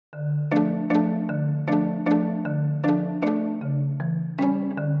I'm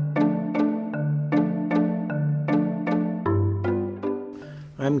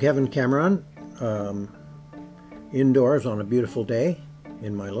Kevin Cameron, indoors on a beautiful day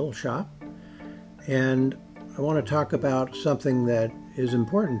in my little shop, and I want to talk about something that is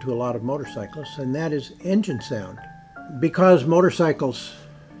important to a lot of motorcyclists, and that is engine sound. Because motorcycles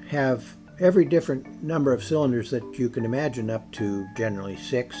have every different number of cylinders that you can imagine, up to generally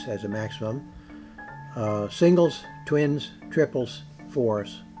 6 as a maximum, singles, twins, triples,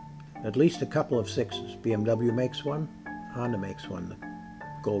 fours, at least a couple of 6s. BMW makes one, Honda makes one, the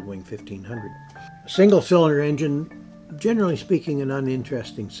Goldwing 1500. A single cylinder engine, generally speaking, an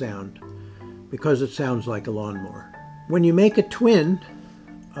uninteresting sound because it sounds like a lawnmower. When you make a twin,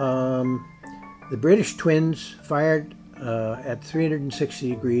 the British twins fired at 360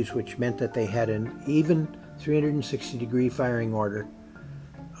 degrees, which meant that they had an even 360 degree firing order.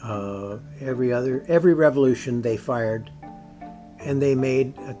 Every revolution they fired, and they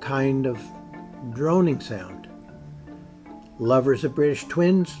made a kind of droning sound. Lovers of British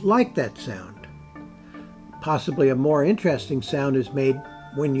twins like that sound. Possibly a more interesting sound is made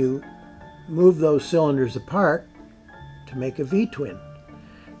when you move those cylinders apart to make a V-twin.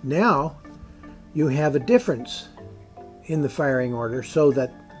 Now you have a difference in the firing order, so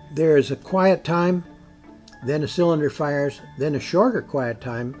that there is a quiet time, then a cylinder fires, then a shorter quiet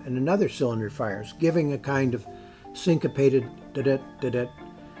time, and another cylinder fires, giving a kind of syncopated da-da-da-da,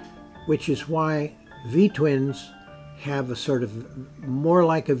 which is why V-twins have a sort of more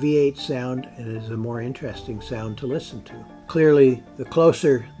like a V8 sound, and is a more interesting sound to listen to. Clearly, the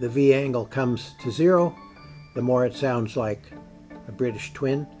closer the V angle comes to 0, the more it sounds like a British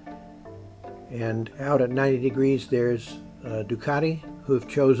twin. And out at 90 degrees, there's Ducati, who have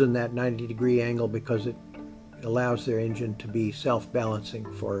chosen that 90-degree angle because it allows their engine to be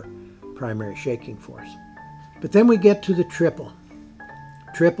self-balancing for primary shaking force. But then we get to the triple.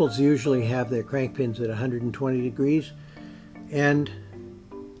 Triples usually have their crankpins at 120 degrees, and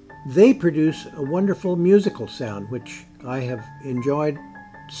they produce a wonderful musical sound, which I have enjoyed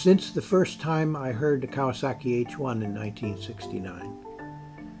since the first time I heard the Kawasaki H1 in 1969.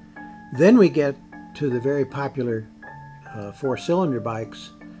 Then we get to the very popular 4-cylinder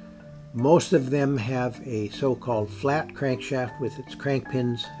bikes. Most of them have a so-called flat crankshaft with its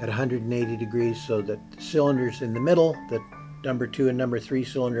crankpins at 180 degrees, so that the cylinders in the middle, the number 2 and number 3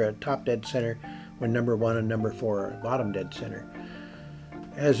 cylinder at top dead center, when number 1 and number 4 are at bottom dead center.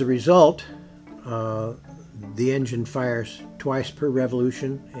 As a result, the engine fires twice per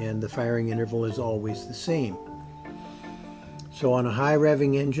revolution, and the firing interval is always the same. So on a high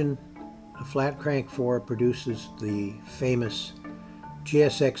revving engine, a flat crank 4 produces the famous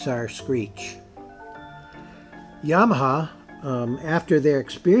GSXR screech. Yamaha, after their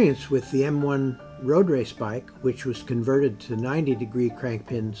experience with the M1 road race bike, which was converted to 90-degree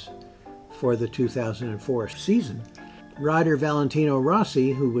crankpins for the 2004 season, rider Valentino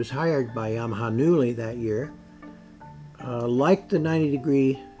Rossi, who was hired by Yamaha newly that year, liked the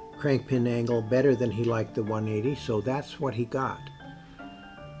 90-degree crankpin angle better than he liked the 180, so that's what he got.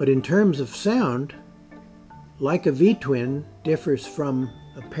 But in terms of sound, like a V-twin differs from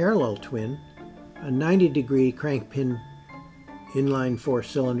a parallel twin, a 90-degree crankpin inline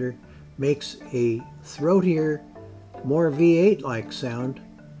 4-cylinder makes a throatier, more V8-like sound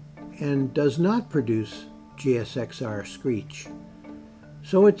and does not produce GSXR screech.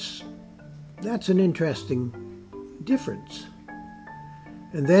 So that's an interesting difference.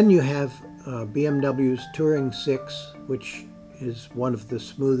 And then you have BMW's Touring 6, which is one of the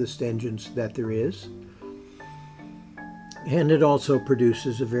smoothest engines that there is. And it also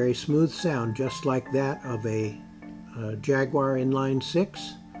produces a very smooth sound, just like that of a Jaguar inline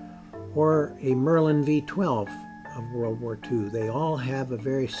 6 or a Merlin V12 of World War II. They all have a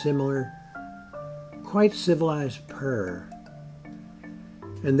very similar, quite civilized purr.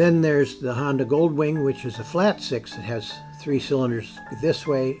 And then there's the Honda Goldwing, which is a flat 6. It has 3 cylinders this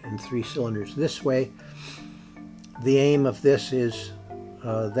way and 3 cylinders this way. The aim of this is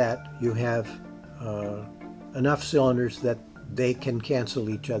that you have enough cylinders that they can cancel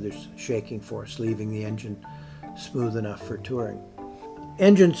each other's shaking force, leaving the engine smooth enough for touring.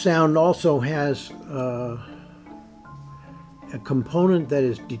 Engine sound also has a component that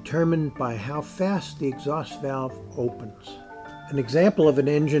is determined by how fast the exhaust valve opens. An example of an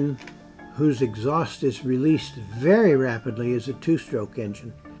engine whose exhaust is released very rapidly is a 2-stroke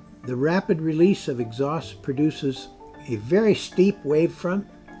engine. The rapid release of exhaust produces a very steep wavefront,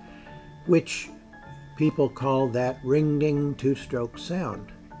 which people call that ring-ding 2-stroke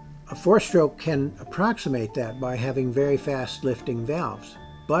sound. A 4-stroke can approximate that by having very fast lifting valves.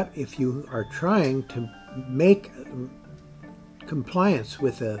 But if you are trying to make compliance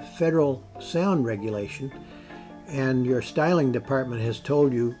with a federal sound regulation and your styling department has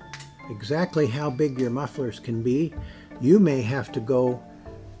told you exactly how big your mufflers can be, you may have to go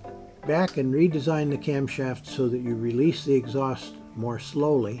back and redesign the camshaft so that you release the exhaust more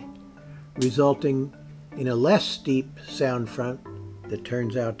slowly, resulting in a less steep sound front that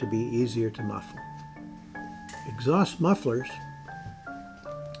turns out to be easier to muffle. Exhaust mufflers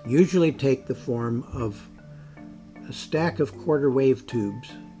usually take the form of a stack of quarter wave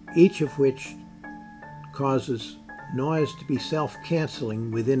tubes, each of which causes noise to be self-canceling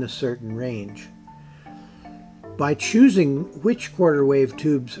within a certain range. By choosing which quarter wave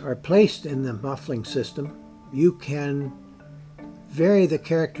tubes are placed in the muffling system, you can vary the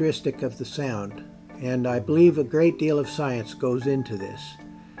characteristic of the sound, and I believe a great deal of science goes into this.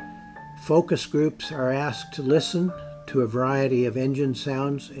 Focus groups are asked to listen to a variety of engine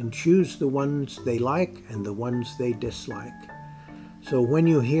sounds and choose the ones they like and the ones they dislike. So when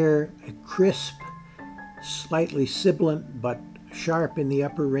you hear a crisp, slightly sibilant but sharp in the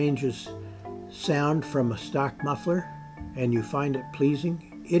upper ranges sound from a stock muffler and you find it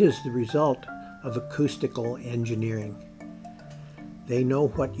pleasing, it is the result of acoustical engineering. They know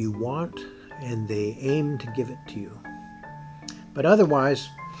what you want and they aim to give it to you. But otherwise,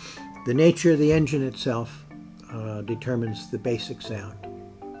 the nature of the engine itself determines the basic sound.